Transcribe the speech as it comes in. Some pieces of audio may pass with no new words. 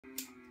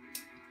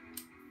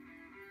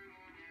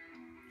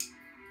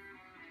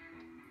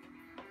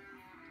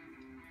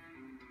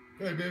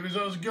Hey babies,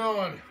 how's it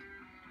going?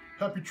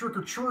 Happy trick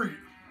or treat.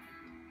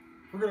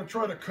 We're gonna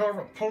try to carve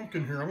a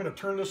pumpkin here. I'm gonna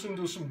turn this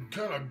into some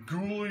kind of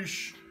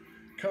ghoulish,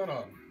 kind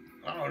of,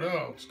 I don't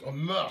know, it's a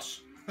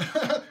mess.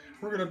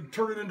 We're gonna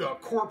turn it into a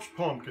corpse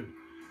pumpkin.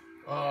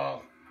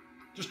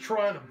 Just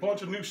trying a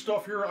bunch of new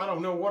stuff here. I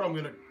don't know what I'm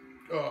gonna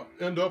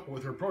end up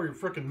with here. Probably a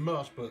freaking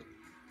mess, but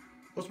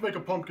let's make a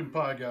pumpkin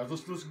pie, guys.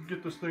 Let's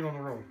get this thing on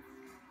the road.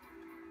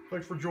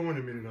 Thanks for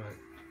joining me tonight.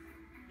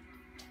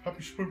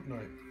 Happy spook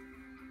night.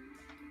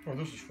 Oh,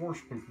 this is for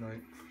spook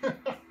night.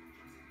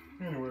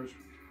 Anyways,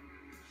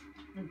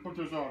 let me put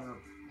this out here.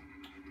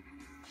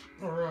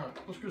 Alright,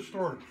 let's get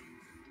started.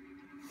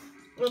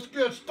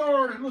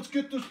 Let's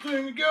get this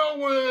thing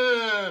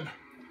going!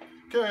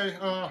 Okay,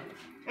 I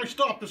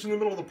stopped this in the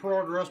middle of the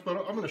progress, but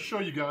I'm going to show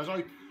you guys.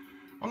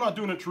 I'm not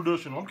doing it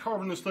traditional. I'm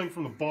carving this thing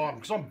from the bottom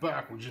because I'm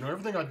backwards. You know,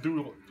 everything I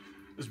do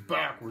is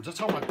backwards. That's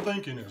how my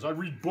thinking is. I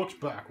read books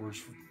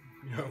backwards,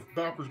 you know,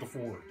 backwards to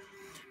forward.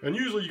 And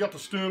usually you got the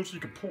stem, so you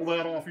can pull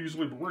that off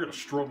easily, but we're going to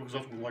struggle because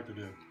that's what we like to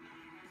do.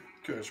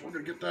 Okay, so we're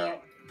going to get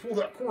that, pull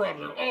that core out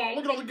of there. Oh,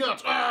 look at all the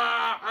guts.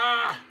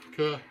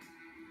 Okay.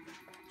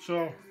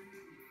 So,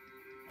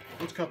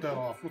 let's cut that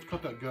off. Let's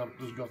cut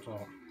those guts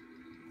off.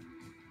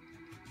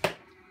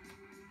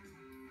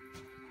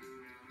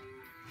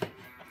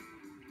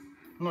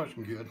 Nice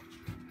and good.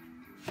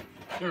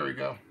 There we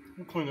go.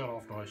 We'll clean that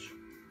off nice.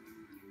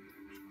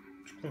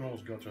 Just clean all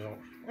those guts out.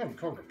 I haven't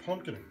carved a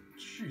pumpkin in,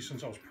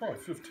 since I was probably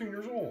 15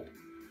 years old.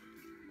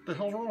 What the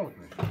hell's wrong with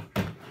me?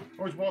 I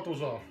always bought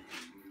those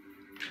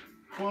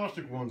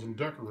plastic ones and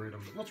decorate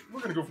them. But we're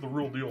going to go for the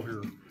real deal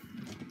here.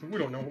 We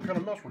don't know what kind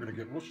of mess we're going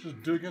to get. Let's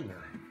just dig in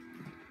there.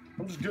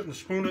 I'm just getting the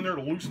spoon in there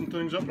to loosen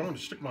things up. And I'm going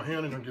to stick my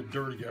hand in there and get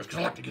dirty, guys, because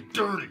I like to get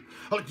dirty.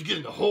 I like to get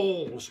in the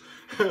holes.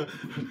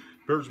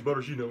 Bears and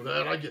butters, you know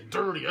that. I get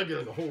dirty. I get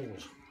in the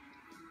holes.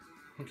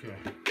 Okay.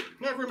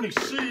 Not very many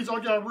seeds I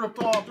got ripped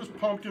off. This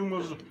pumpkin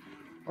was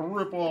a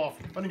rip-off.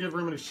 I didn't get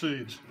very many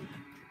seeds.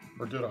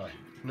 Or did I?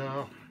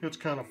 No. It's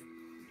kind of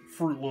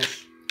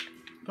fruitless.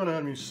 Don't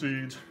have any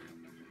seeds.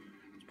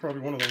 It's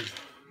probably one of those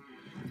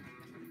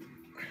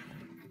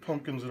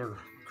pumpkins that are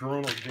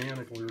grown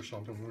organically or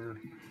something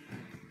weird.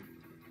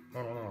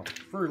 I don't know.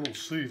 Very little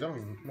seeds. I don't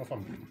even know if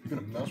I'm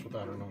going to mess with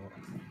that or not.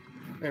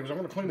 Anyways, I'm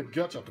going to clean the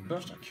guts out the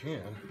best I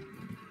can.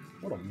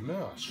 What a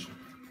mess.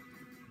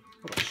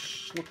 What a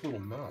slick little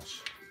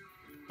mess.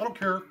 I don't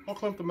care. I'll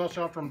clean up the mess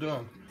after I'm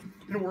done.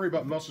 You don't worry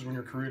about messes when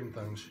you're creating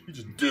things. You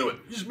just do it.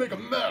 You just make a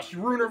mess. You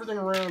ruin everything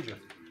around you.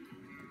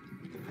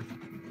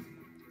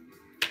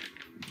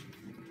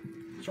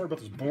 Sorry about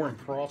this boring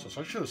process.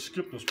 I should have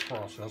skipped this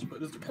process,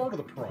 but it's part of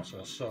the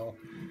process, so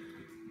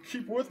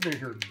keep with me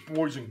here,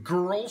 boys and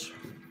girls.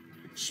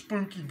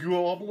 Spooky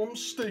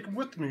goblins, stay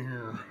with me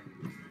here.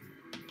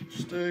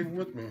 Stay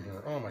with me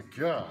here. Oh my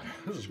god,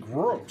 this is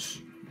gross.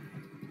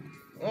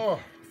 Oh,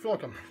 I feel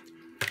like I'm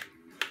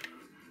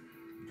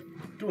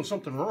doing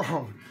something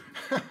wrong.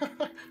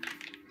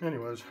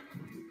 Anyways.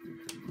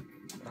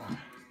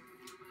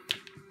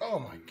 Oh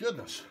my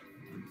goodness.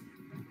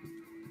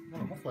 Oh,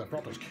 hopefully I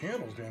brought those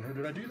candles down here.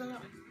 Did I do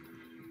that?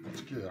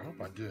 That's good. I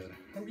hope I did.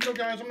 You know,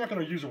 guys, I'm not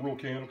going to use a real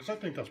candle because I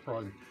think that's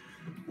probably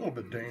a little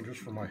bit dangerous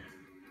for my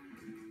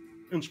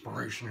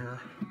inspiration here.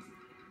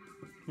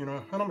 You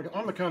know, and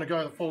I'm the kind of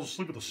guy that falls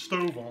asleep with the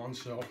stove on,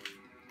 so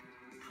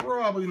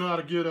probably not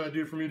a good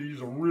idea for me to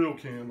use a real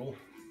candle.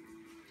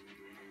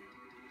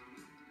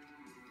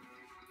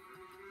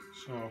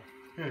 So,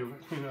 anyway,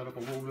 we'll clean that up a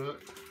little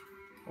bit.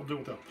 I'll deal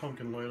with that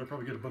pumpkin later.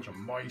 Probably get a bunch of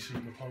mice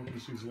eating the pumpkin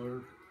seeds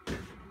later.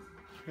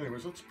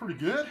 Anyways, that's pretty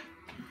good.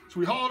 So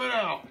we hauled it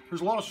out.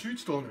 There's a lot of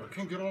seeds still in there. I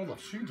can't get all the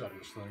seeds out of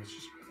this thing. It's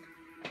just,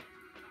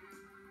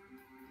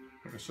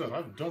 like I said, I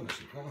haven't done this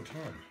in a long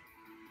time.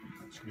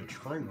 It's gonna be a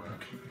train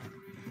wreck.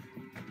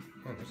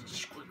 Anyways, let's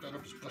scrape that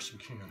up as best we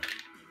can.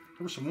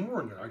 There was some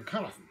more in there. I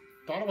kind of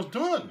thought I was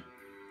done.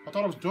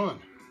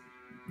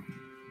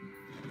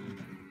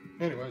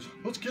 Anyways,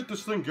 let's get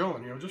this thing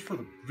going, you know, just for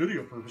the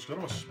video purpose. I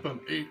don't want to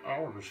spend 8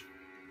 hours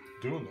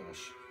doing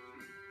this.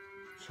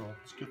 So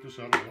let's get this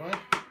out of the way.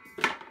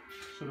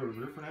 Sit over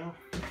there for now.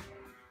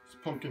 It's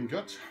pumpkin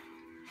guts.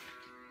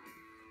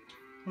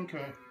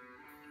 Okay.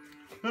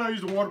 Then I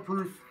used a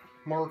waterproof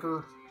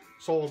marker,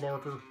 solid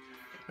marker,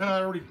 and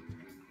I already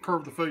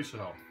carved the face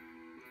out.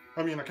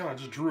 I mean, I kind of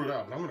just drew it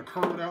out, but I'm going to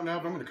carve it out now,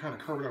 but I'm going to kind of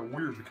carve it out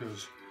weird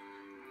because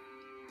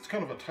it's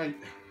kind of a tight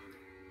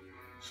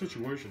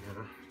situation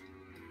here.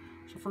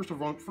 So first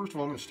of all, I'm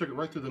going to stick it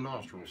right through the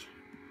nostrils.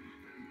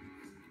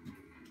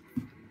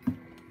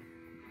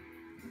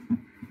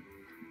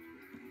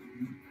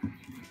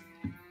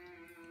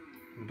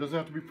 It doesn't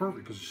have to be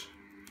perfect because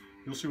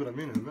you'll see what I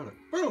mean in a minute.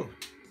 Boom!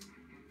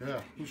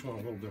 Yeah, you just want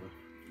a little bit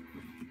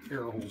of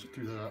air holes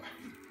through that.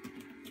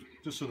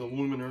 Just so the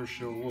luminaires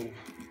show a little.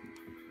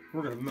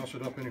 We're going to mess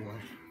it up anyway.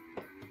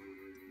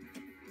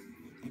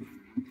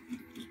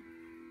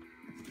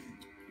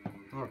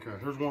 Okay,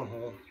 there's one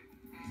hole.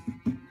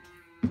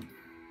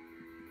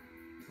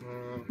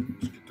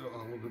 Let's get that a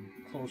little bit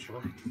closer.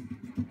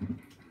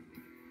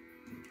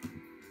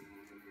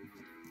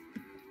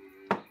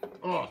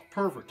 Oh,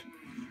 perfect.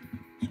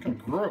 It's kind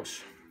of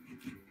gross.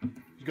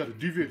 He's got a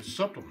deviated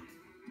septum.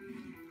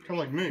 Kind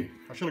of like me.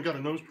 I should have got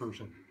a nose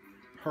piercing.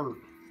 Hurt.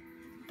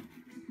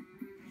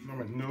 Now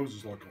my nose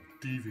is like all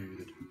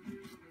deviated.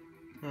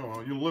 Oh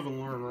well, you live and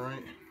learn,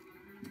 right?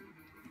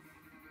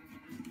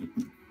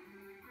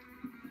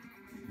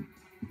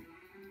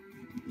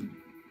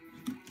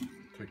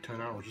 Take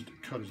 10 hours just to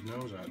cut his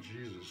nose out.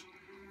 Jesus.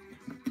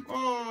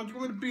 Oh, do you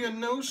want to be a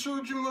nose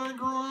surgeon when I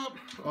grow up?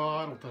 Oh,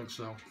 I don't think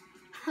so.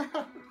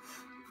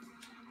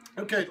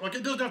 Okay, like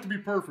it doesn't have to be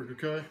perfect,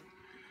 okay?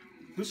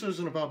 This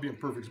isn't about being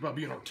perfect, it's about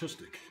being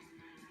artistic.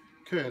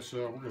 Okay,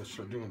 so we're going to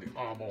start doing the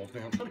eyeballs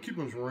down. Try to keep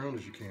them as round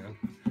as you can.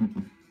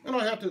 And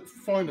I have to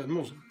find the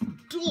most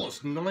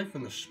dullest knife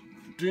in this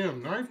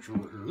damn knife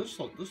drawer here. This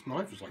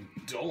knife is like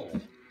dull.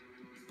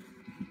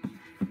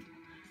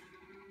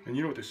 And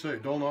you know what they say,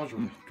 dull knives are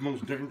the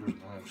most dangerous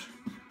knives.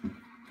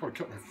 Probably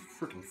cut my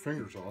freaking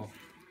fingers off.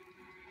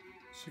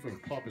 See if I can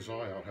pop his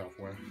eye out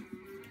halfway.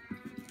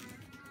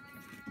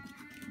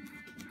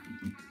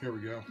 Here we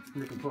go,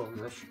 making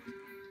progress.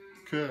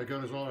 Okay, I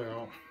got his eye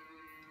out.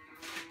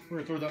 We're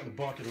gonna throw that in the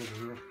bucket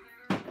over here.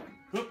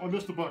 Oh, I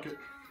missed the bucket.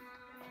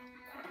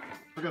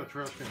 I got a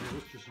trash can here,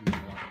 let's just use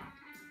that.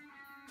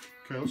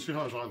 Okay, let's see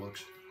how his eye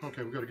looks.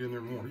 Okay, we gotta get in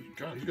there more.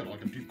 God, he's got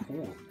like a deep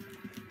core.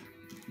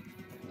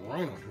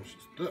 Rhino, it's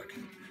thick.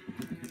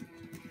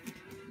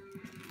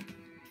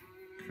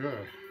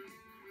 Okay.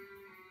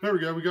 There we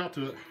go, we got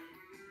to it.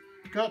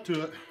 Got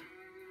to it.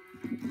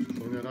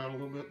 Clean that out a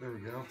little bit, there we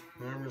go.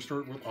 Now we're gonna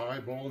start with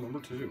eyeball number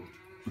 2.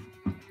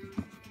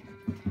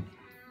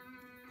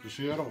 You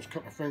see that? I almost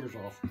cut my fingers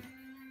off.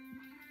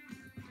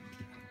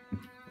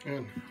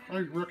 And I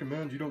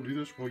recommend you don't do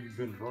this while you've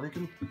been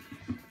drinking,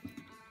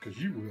 because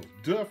you will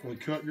definitely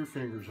cut your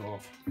fingers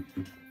off.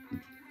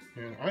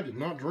 And I did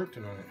not drink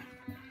tonight.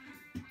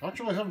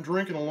 Actually, I haven't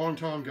drank in a long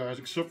time, guys,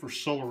 except for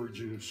celery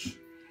juice.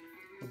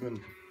 I've been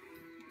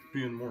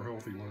being more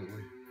healthy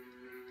lately.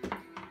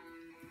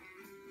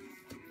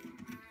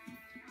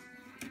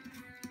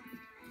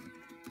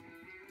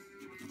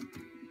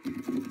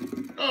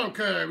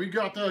 Okay, we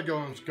got that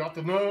going. Got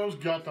the nose,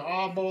 got the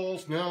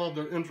eyeballs, now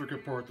the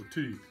intricate part, the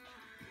teeth.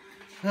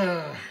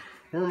 Where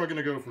am I going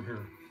to go from here?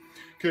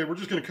 Okay, we're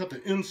just going to cut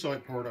the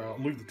inside part out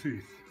and leave the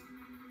teeth.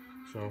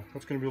 So,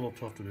 that's going to be a little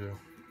tough to do.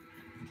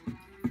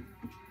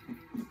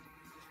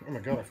 Oh my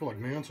god, I feel like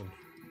Manson.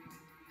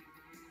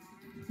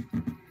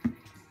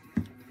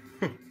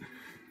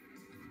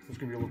 It's going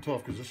to be a little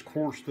tough because this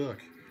core's thick.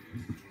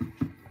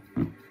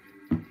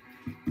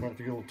 Might have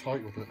to get a little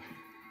tight with it.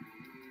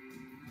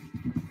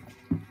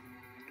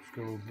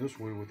 Go this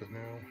way with it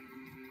now.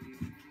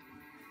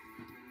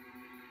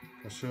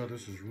 Like I said,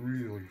 this is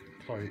really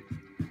tight.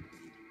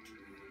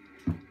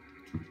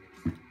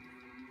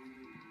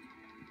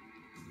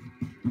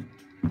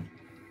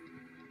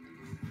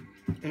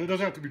 And it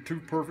doesn't have to be too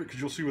perfect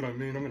because you'll see what I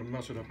mean. I'm going to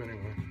mess it up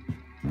anyway.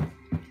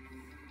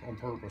 On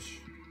purpose.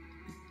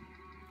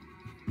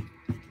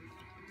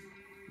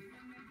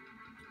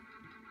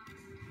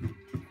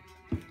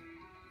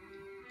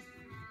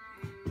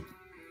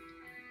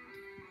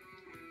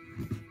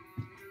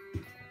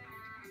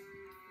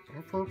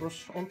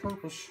 On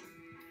purpose.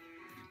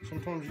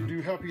 Sometimes you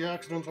do happy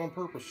accidents on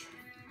purpose.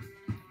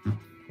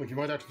 Like you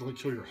might accidentally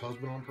kill your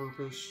husband on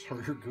purpose,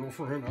 or your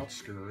girlfriend. That's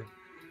scary.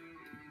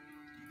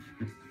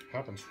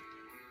 Happens.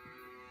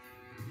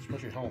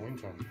 Especially Halloween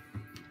time.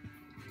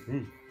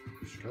 Ooh,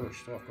 scary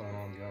stuff going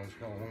on, guys.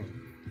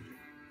 Halloween.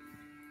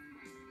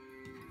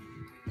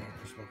 No,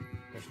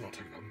 let's not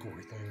talk about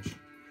gory things.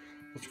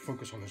 Let's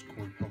focus on this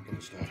gory pumpkin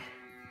instead.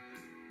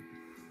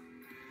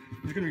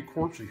 He's gonna be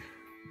corpsey.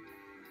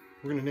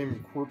 We're going to name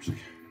him Corpsey.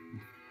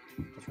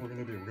 That's what we're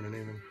going to do. We're going to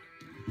name him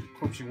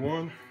Corpsey 1,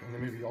 and then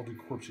maybe I'll do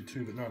Corpsey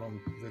 2, but not on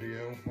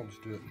video. I'll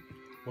just do it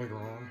later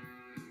on.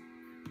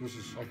 This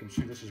is, I can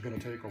see this is going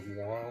to take a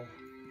while.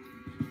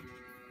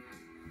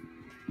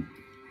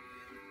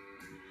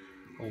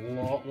 A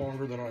lot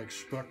longer than I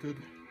expected.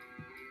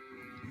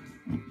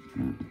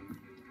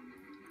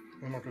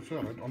 And like I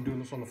said, I'm doing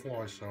this on the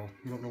fly, so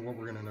you don't know what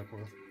we're going to end up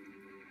with.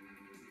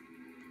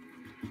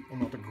 I'm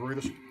not the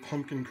greatest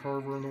pumpkin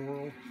carver in the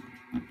world.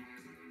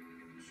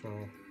 So,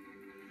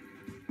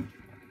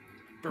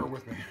 bear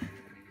with me.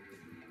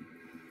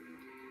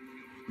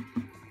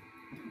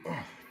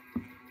 Oh,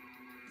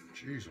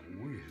 jeez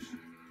Louise.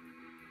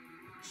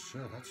 So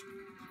that's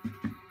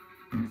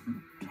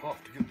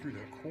tough to get through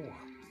that core.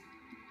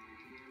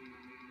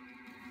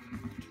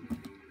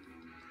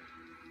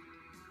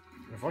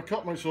 If I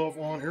cut myself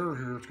on air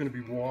here, it's going to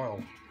be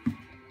wild.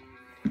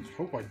 Let's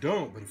hope I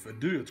don't, but if I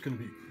do, it's going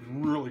to be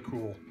really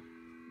cool.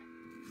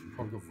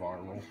 Probably go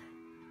viral.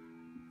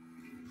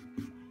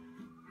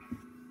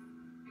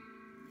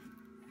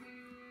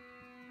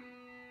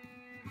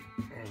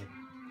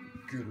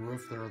 Good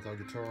riff there with that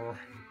guitar.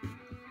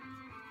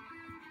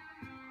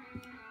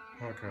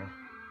 Okay.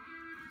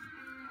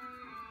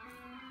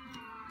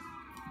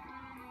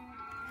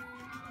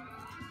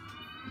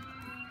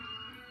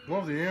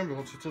 Love the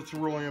ambulance. It's a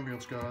real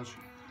ambulance, guys.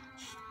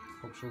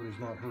 Hope somebody's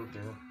not hurt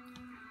there.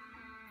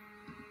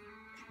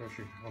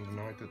 especially on the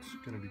night that's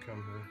going to become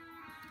here.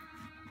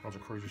 Lots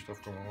of crazy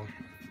stuff going on.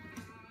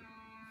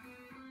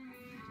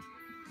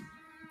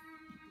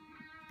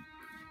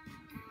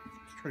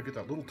 Let's try to get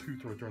that little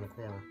tooth right there in the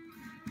corner.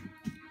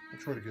 I'll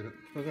try to get it.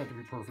 It doesn't have to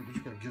be perfect, you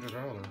just got to get it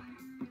out of there.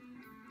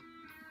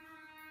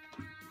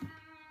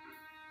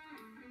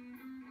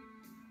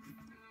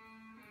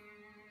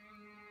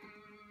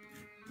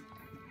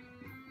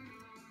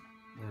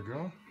 There we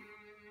go.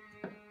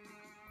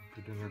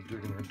 Get in there,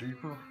 dig in there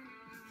deeper.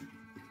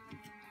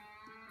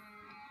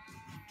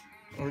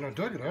 I mean, I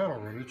dug it out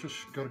already, it's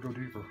just got to go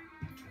deeper.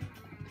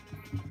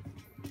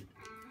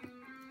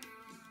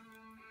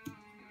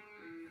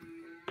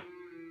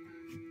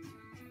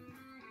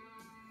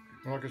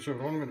 And like I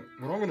said, when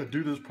I'm gonna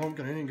do this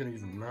pumpkin, it ain't gonna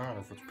even matter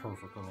if it's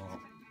perfect or not.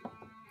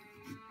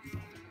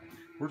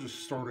 We're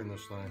just starting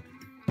this thing.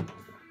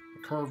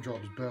 The carve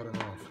job is bad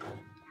enough.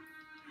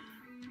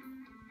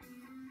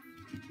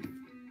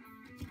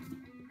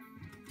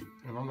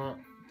 And I'm not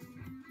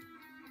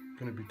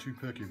gonna be too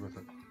picky with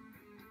it.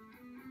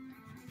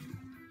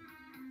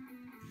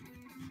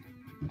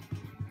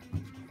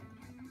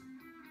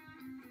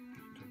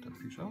 Take that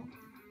piece out.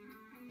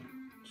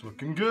 It's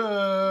looking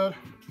good.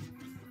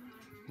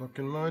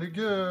 Looking mighty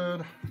good.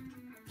 Let's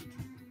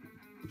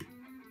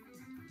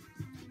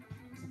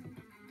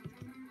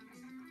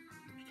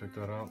take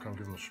that out, kind of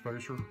give him a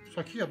spacer. It's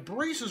like he had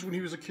braces when he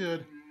was a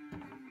kid.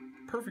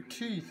 Perfect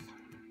teeth.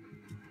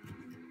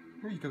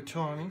 Here you go,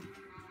 Tommy.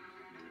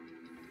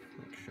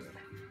 Okay.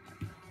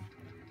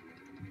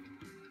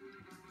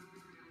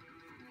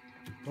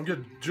 Don't get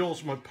jealous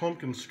of my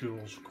pumpkin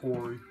skills,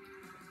 Corey.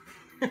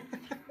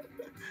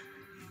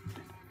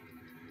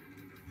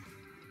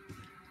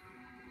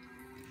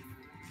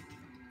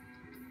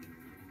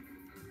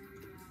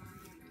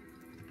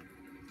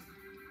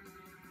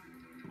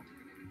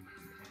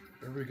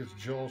 Everybody gets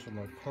jealous of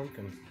my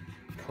pumpkin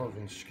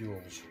carving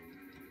skills.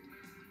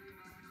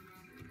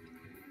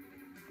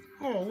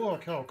 Oh,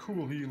 look how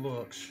cool he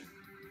looks.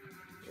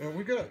 And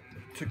we got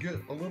to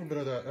get a little bit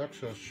of that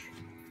excess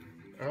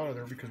out of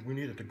there because we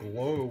need it to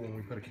glow when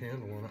we put a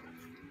candle on it.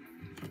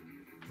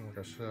 Like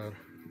I said.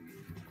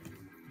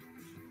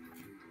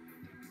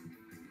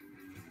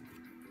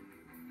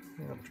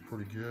 Yeah, that looks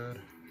pretty good.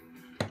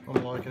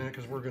 I'm liking it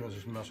because we're going to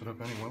just mess it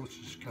up anyway. Let's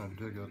just kind of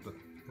dig at the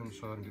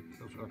inside and get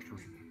those extra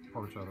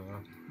parts out of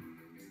there.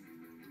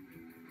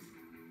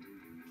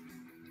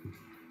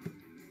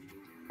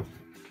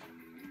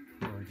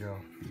 There we go.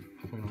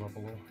 Clean them up a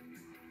little.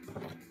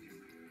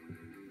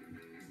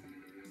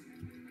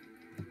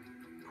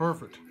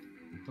 Perfect.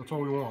 That's all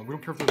we want. We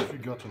don't care if there's a few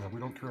guts in there. We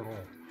don't care at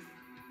all.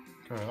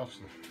 Okay, that's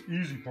the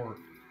easy part.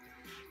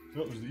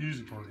 That was the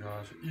easy part,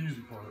 guys. The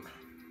easy part.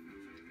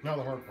 Now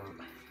the hard part.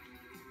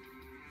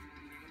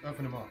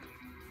 Effing him up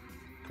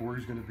to where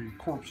he's going to be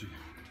corpsey.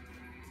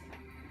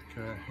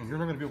 Okay, and you're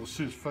not going to be able to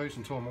see his face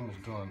until I'm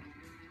almost done.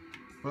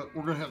 But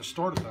we're going to have to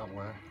start it that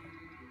way.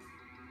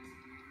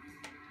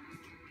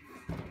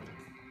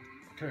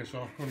 Okay,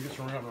 so I'm going to get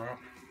saran wrap.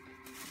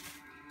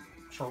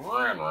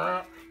 Saran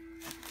wrap!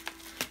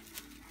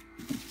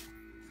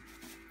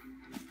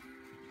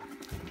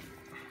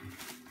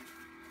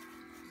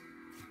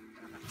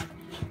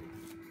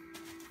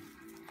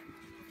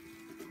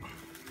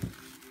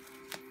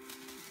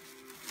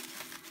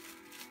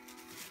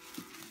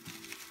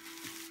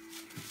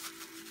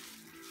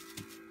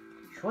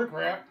 Shrink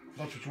wrap,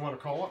 that's what you want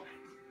to call it.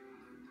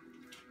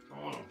 I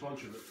want a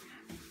bunch of it.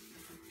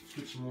 Let's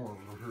get some more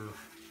over here.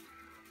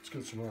 Let's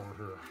get some more over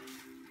here.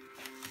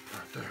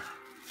 Right there.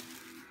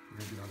 We're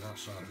going to get on that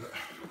side of it.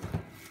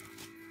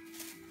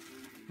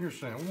 You're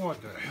saying,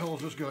 what the hell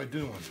is this guy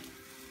doing?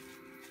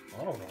 I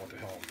don't know what the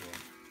hell I'm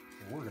doing.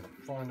 But we're going to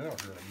find out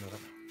here in a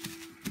minute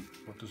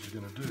what this is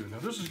going to do. Now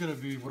this is going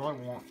to be what I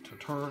want to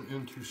turn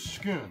into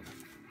skin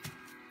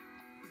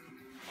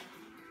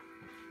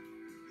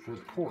for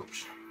the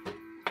corpse.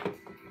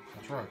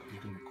 That's right,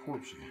 he's going to be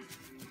corpsey.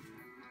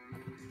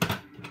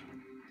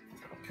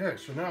 Okay,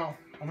 so now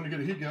I'm going to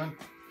get a heat gun.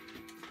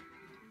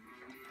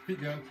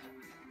 Heat gun.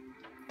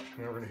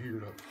 Now we're going to heat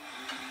it up.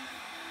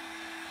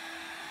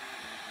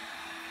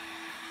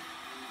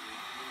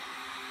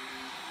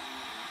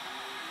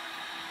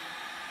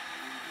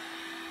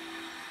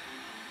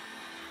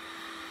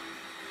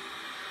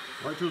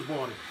 Right to his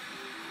body.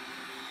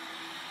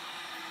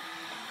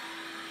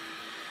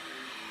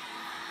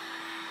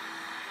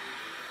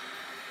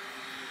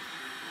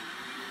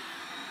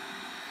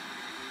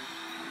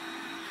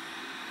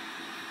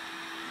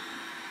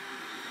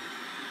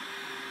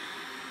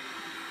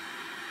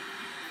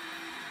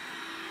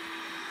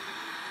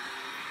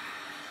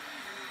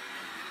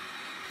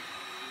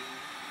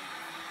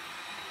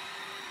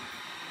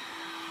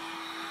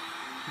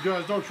 You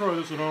guys, don't try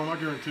this at home, I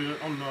guarantee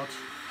it. I'm nuts.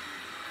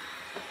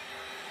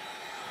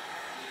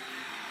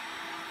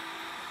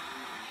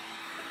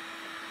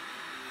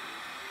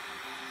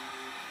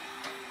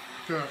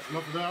 Okay,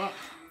 enough of that.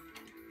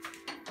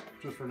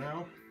 Just for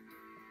now.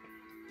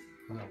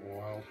 Isn't that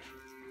wild?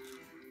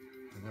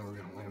 And then we're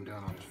gonna lay him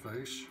down on his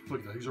face. Look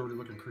at that, he's already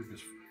looking creepy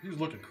as, he's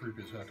looking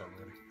creepy as heck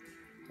already.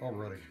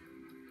 already.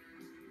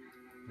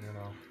 You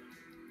know.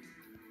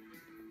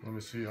 Let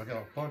me see. I got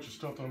a bunch of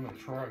stuff that I'm going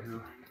to try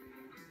here.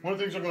 One of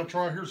the things I'm going to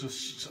try here is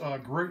this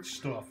grate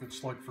stuff.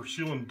 It's like for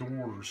sealing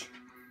doors.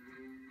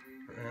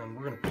 And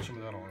we're going to put some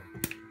of that on.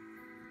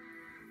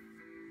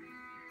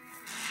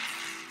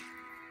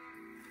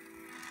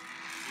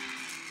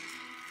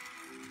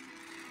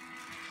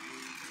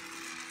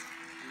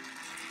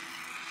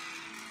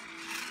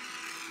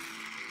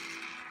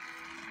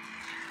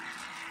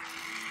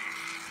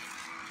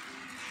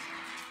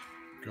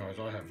 Guys,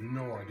 I have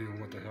no idea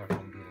what the heck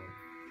I'm doing.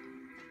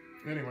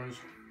 Anyways,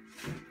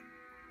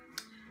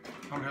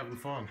 I'm having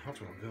fun.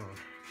 That's what I'm doing.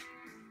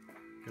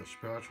 Get a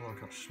spatula and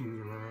kind of smooth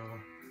it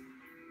around.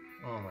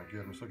 Oh my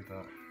goodness, look at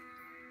that.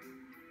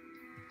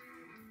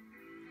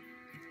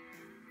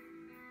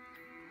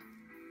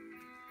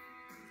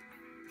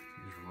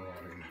 He's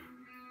rotting.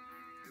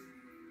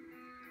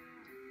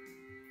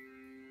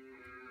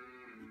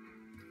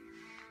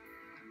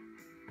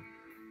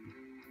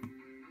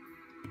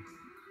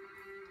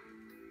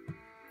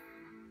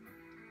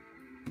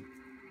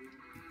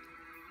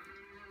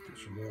 Get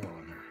some more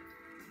on there.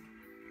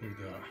 Look at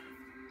that.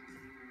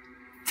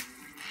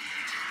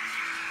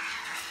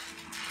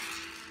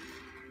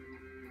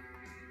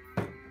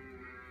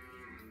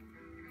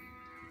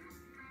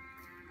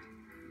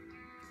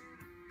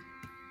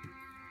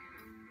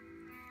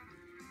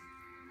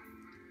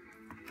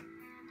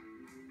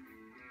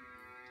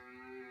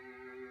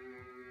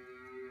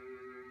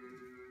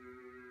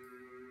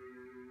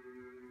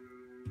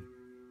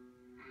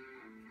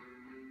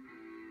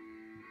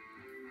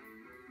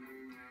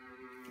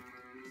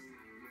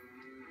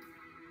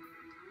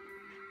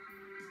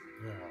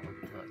 Yeah, look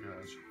at that,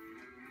 guys.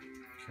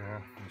 Okay,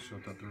 I'm gonna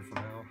set that there for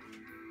now.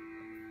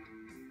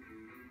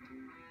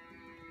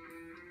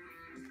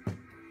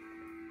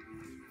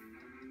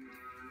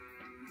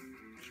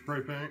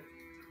 Spray paint.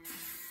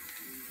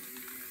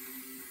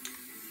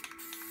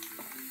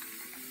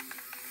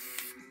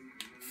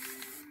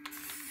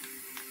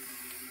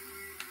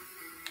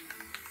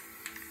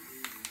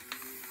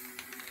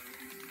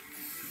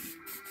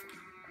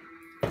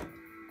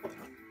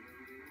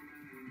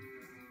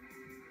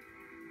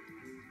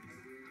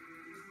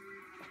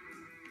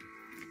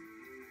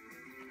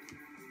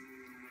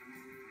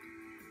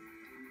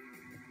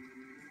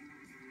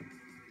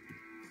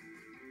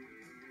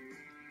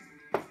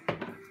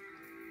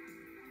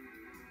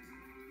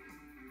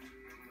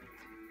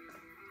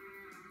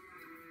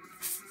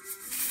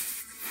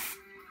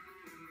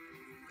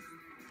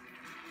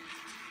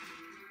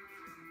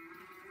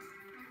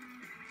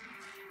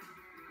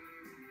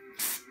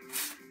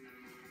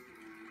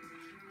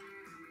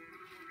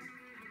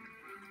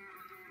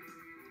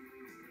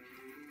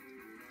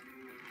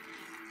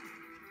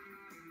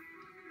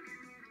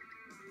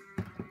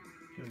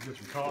 Get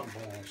some cotton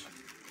balls.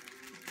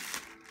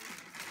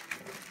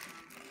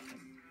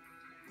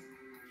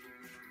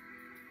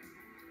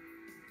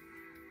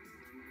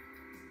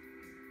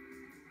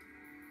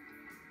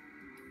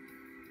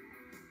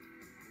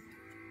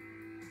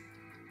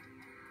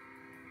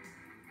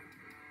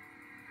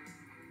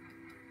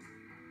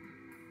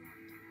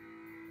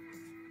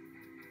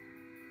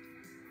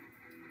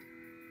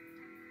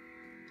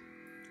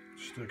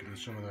 Stick it in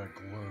some of that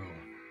glue.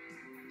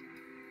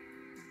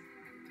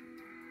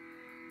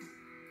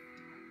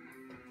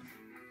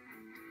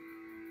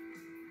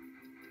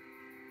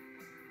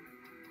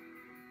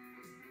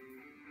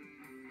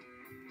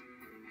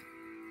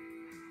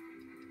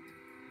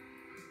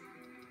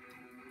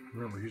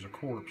 Remember, he's a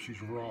corpse,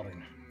 he's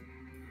rotting.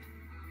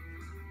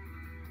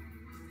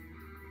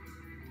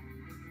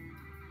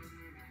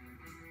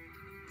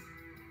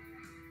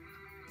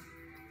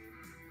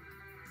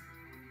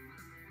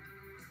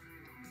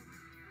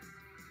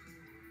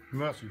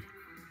 Messy.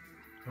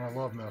 And I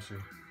love messy.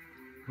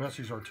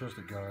 Messy's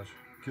artistic, guys.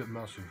 Get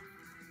messy.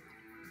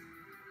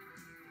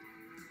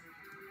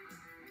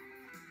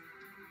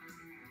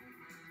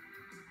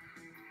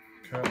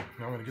 Okay,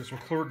 now I'm going to get some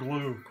clear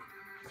glue.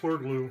 Clear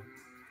glue.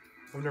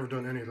 I've never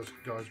done any of this,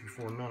 guys,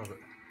 before. None of it.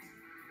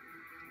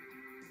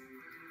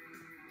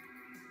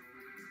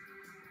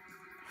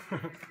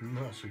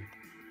 Messy.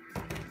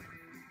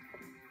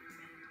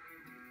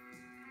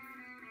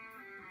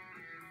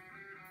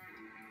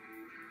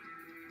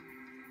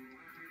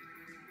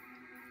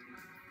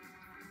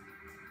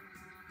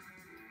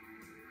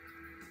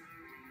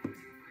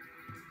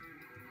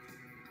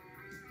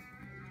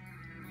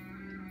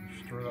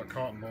 Just throw that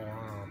cotton ball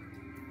around.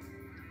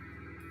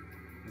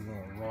 You're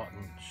going to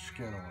rotten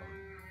skin on it.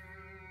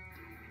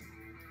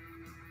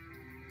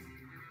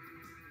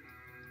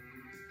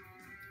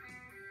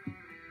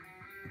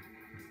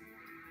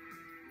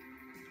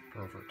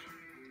 Perfect.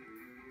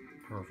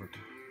 Perfect.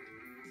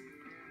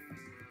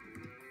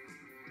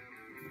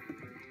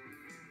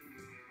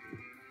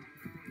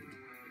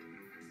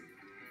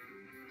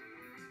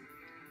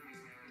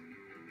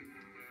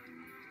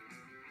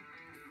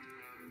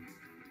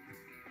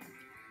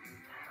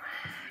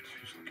 Alright,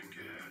 he's looking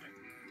good.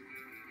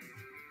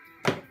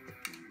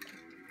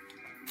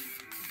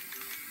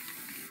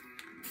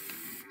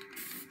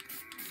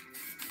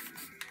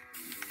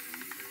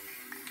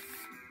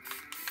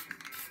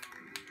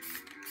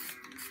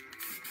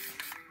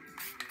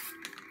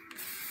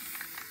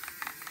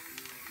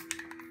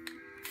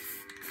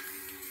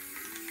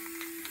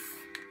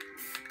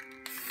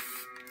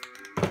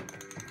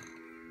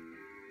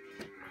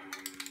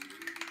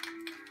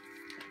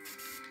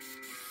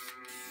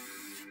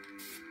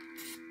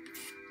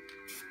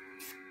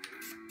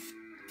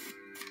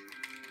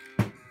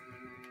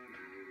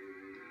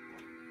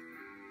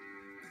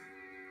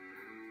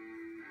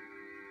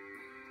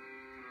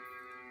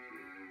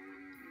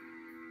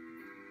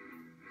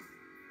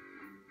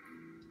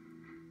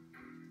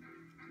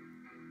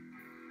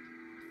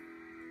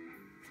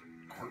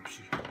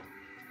 Harpsy.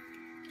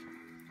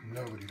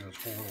 Nobody does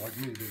horror like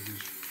me,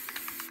 babies.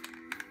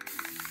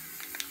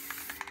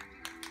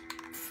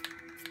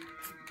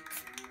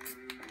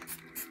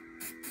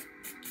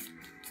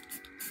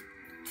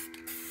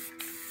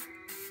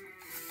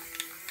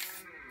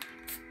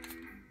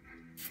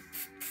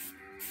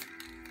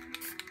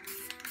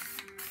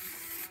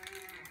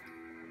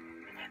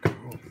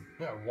 Cool.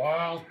 Yeah,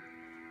 wild.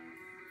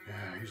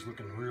 Yeah, he's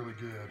looking really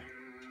good.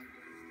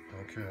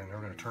 Okay, now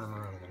we're going to turn him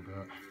around a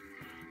little bit.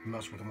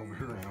 Mess with him over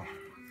here now.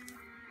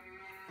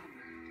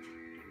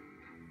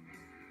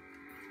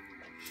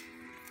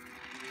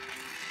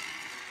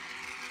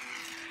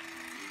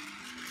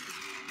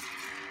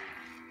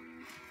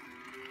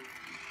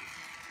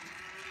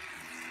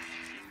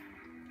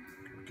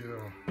 Here we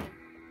go.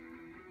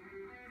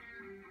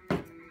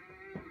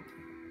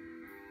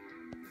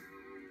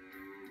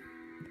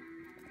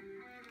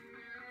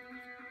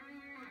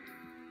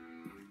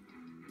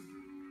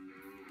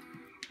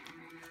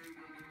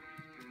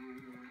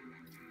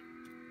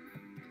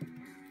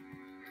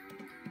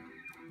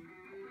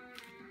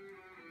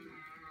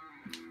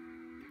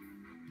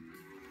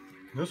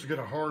 This is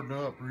going to harden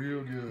up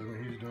real good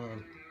when he's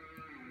done.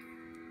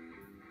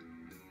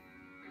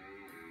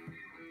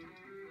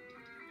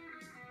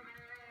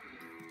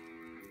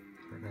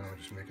 Right now I'm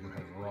just making him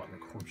have rotten,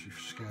 corpsey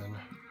skin.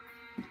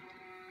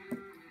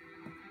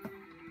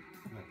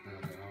 Not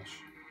badass.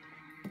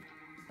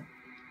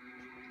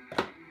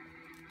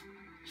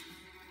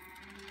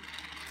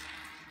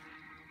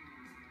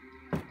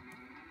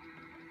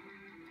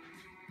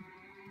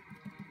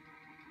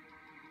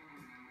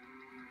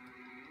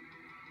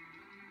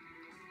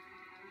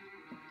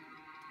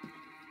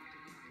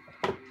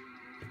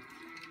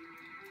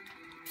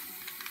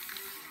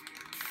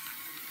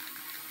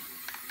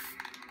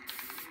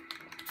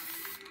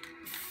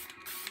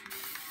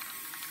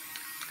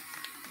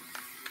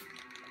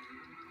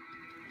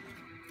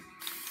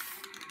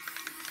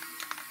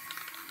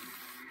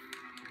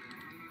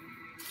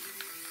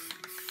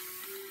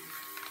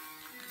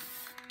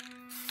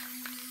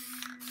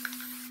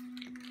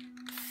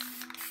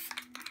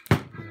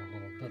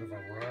 Bit of a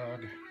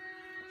rug,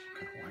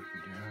 kind of wipe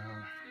him down.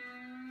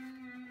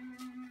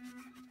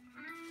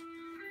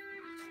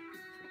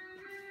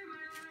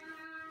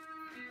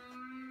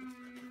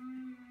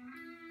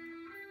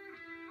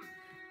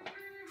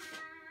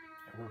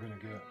 And we're going to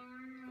get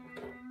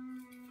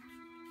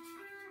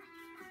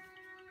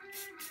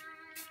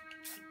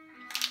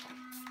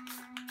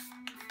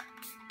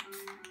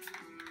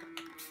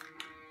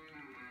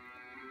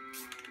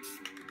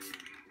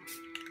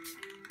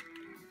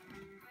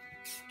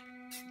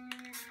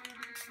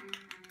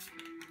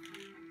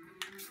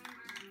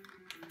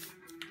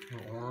a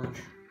little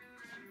orange,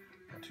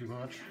 not too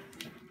much.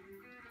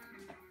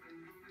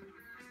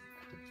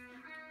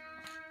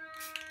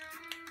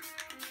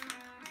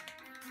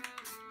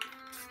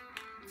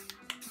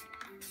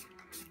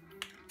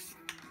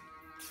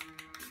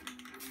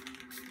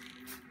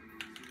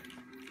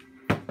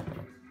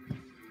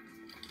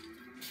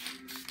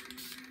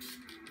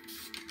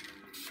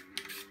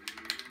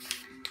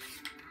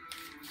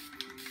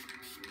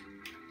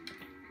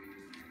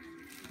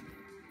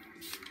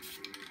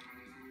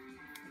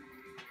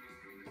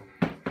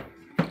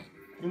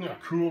 Isn't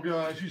that cool,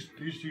 guys? He's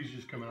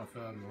just coming out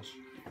fabulous.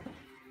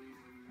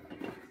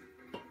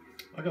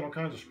 I got all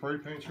kinds of spray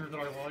paints here that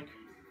I like.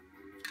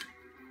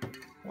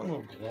 I want a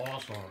little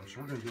gloss on them,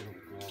 so we're going to get a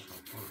little gloss on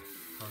first.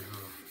 Right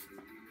here.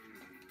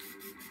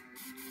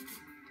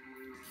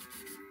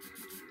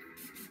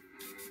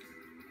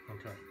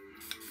 Okay.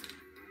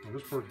 Now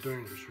this part's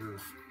dangerous here.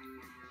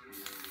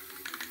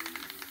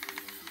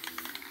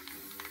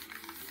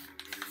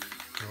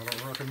 I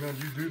don't recommend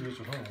you do this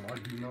at home. I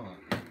do not.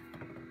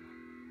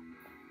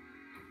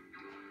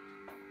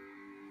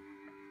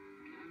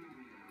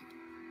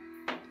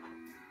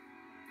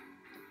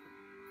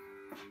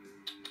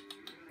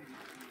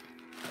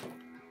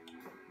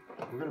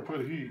 We're going to put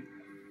heat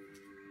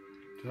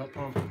to that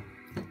pumpkin.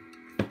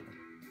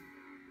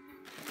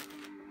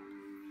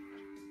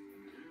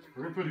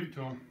 We're going to put heat to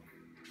them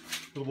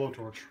with a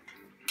blowtorch.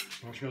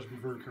 I want you guys to be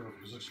very careful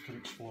because this could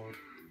explode.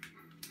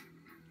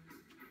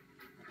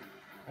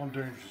 I'm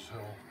dangerous as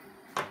hell.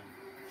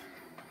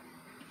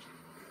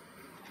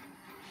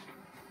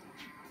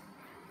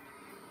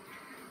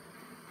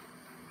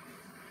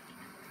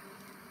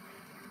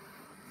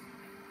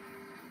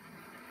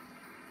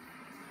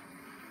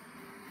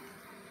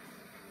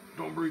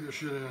 Don't breathe this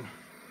shit in.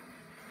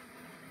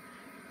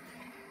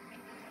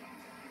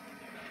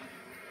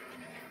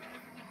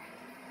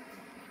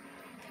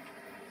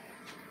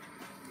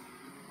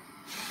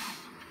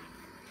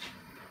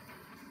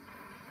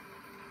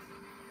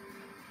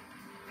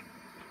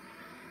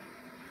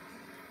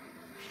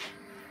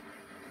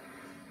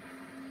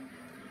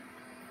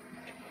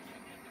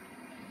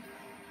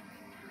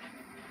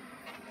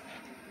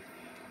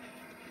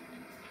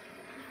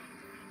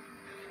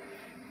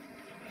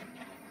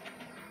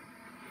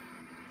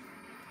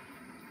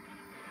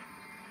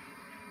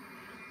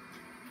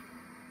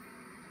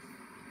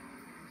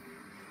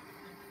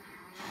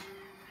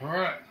 All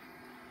right,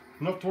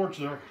 enough torch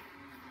there.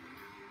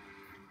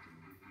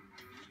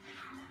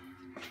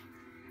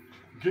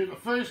 Getting a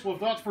facelift,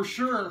 that's for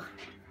sure.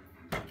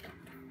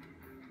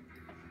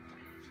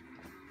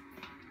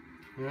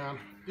 And,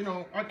 you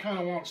know, I kind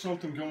of want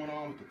something going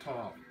on at the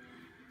top.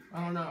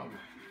 I don't know.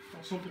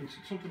 Something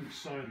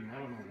exciting. I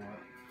don't know what.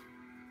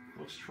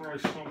 Let's try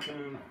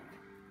something.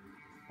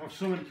 I have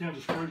so many cans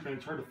of spray paint,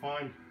 it's hard to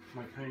find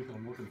my paint that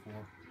I'm looking for.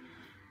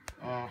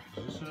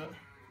 Is this it?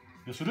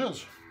 Yes, it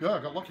is. Yeah, I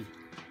got lucky.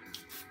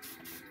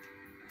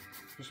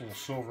 Just a little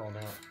silver on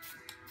that.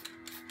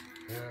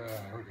 Yeah,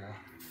 there we go.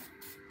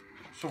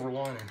 Silver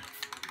lining.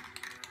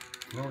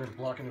 Now we're going to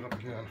blacken it up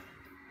again.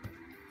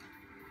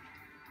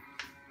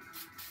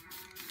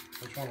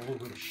 I just want a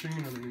little bit of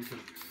sheen underneath it.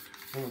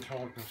 No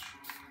metallicness.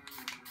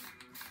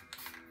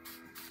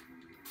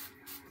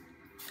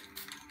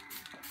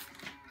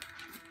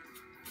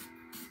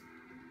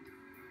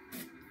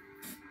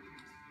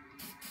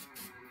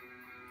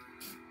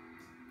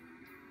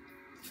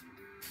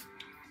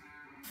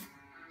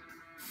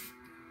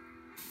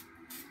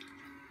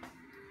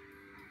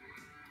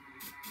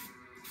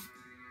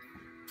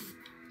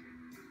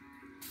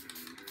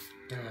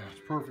 Yeah,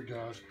 it's perfect,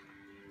 guys.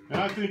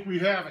 And I think we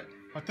have it.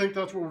 I think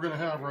that's what we're going to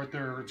have right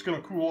there. It's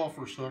going to cool off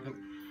for a second.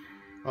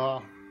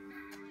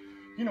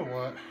 You know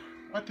what?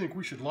 I think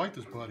we should light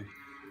this buddy.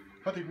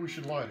 I think we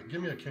should light it.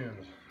 Give me a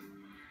candle.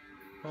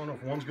 I don't know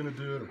if one's going to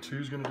do it or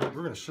two's going to do it.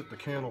 We're going to sit the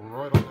candle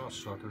right on that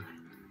sucker.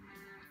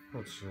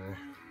 Let's see.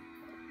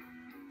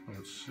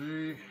 Let's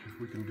see if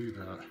we can do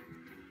that.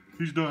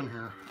 He's done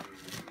here.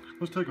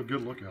 Let's take a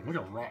good look at him.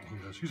 Look how rotten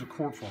he is. He's a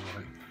corpse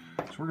already.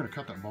 So we're going to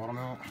cut that bottom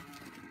out.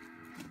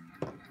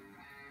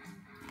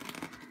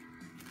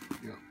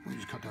 Yeah, we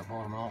just cut that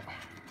bottom out.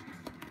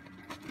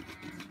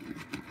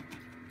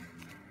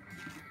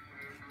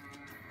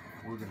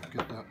 We're going to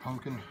get that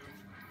pumpkin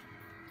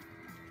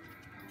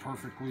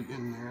perfectly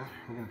in there.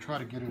 We're going to try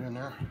to get it in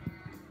there.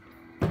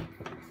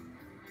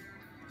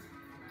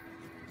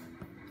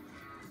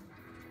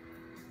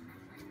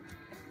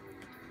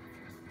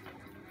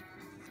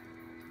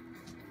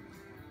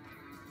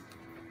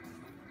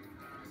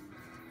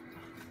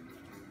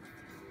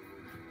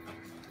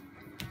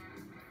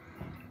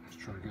 Let's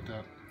try to get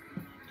that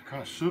to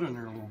kind of sit in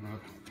there a little bit.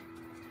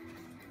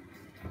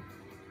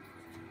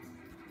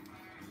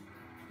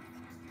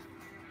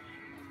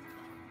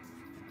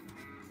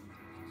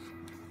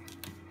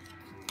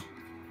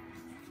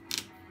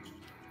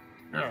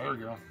 Yeah, there we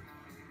go.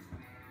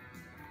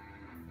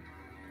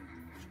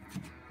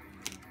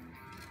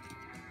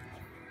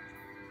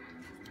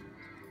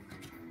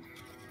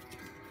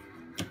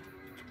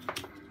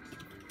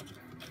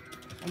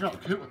 I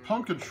got hit with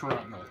pumpkin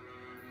shrapnel.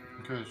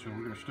 Okay, so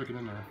we're going to stick it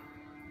in there.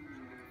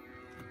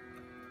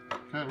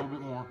 Okay, a little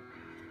bit more.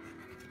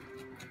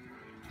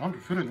 I can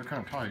fit it in there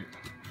kind of tight.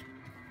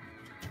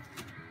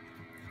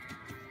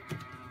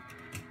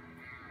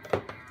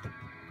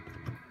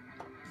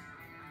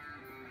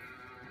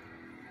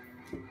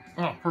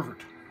 Oh,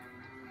 perfect.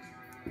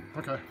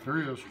 Okay, there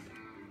he is.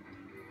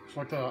 Just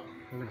like that.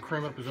 I'm going to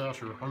cram up his ass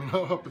here. I mean,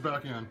 up the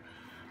back end.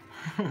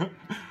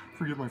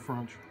 Forgive my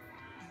French.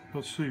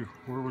 Let's see,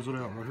 where was it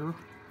at? Right here?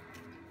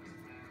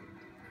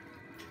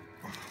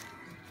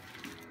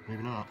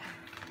 Maybe not.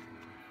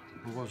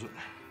 Where was it?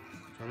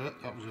 Is that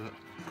it? That was it.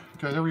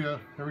 Okay, there we go.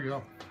 There we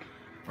go.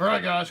 All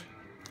right, guys.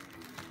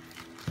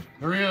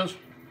 There he is.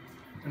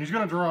 And he's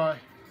going to dry.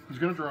 He's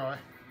going to dry.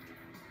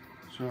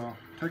 So,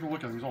 take a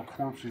look at him. He's all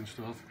corpsey and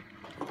stuff.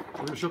 We're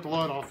going to shut the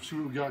light off and see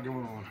what we got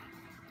going on.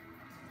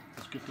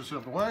 Let's get this out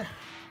of the way.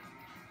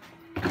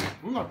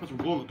 We might put some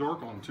glow in the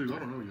dark on him too. I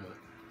don't know yet.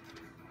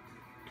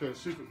 Okay,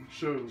 let's see if it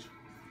shows.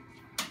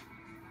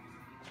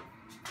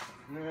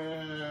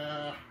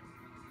 Nah.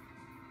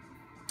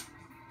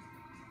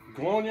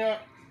 Glowing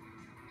yet?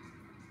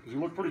 Does he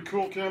look pretty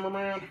cool,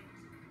 cameraman?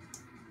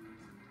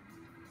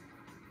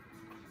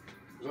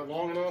 Is that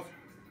long enough?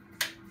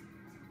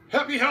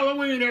 Happy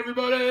Halloween,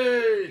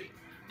 everybody!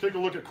 Take a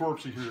look at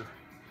Corpsey here.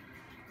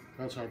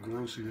 That's how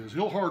gross he is.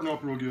 He'll harden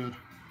up real good.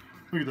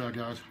 Look at that,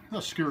 guys.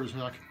 That's scary as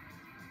heck.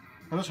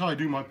 And that's how I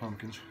do my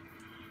pumpkins.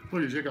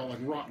 Look at these, they got like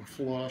rotten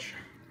flesh.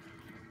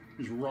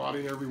 He's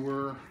rotting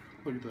everywhere.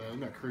 Look at that, isn't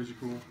that crazy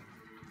cool?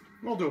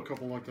 I'll do a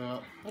couple like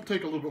that. I'll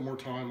take a little bit more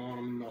time on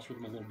them and mess with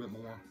them a little bit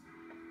more.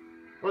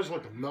 I just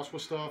like to mess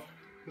with stuff.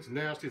 It's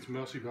nasty, it's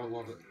messy, but I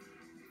love it.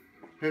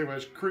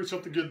 Anyways, create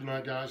something good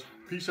tonight, guys.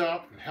 Peace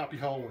out and happy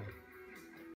Halloween.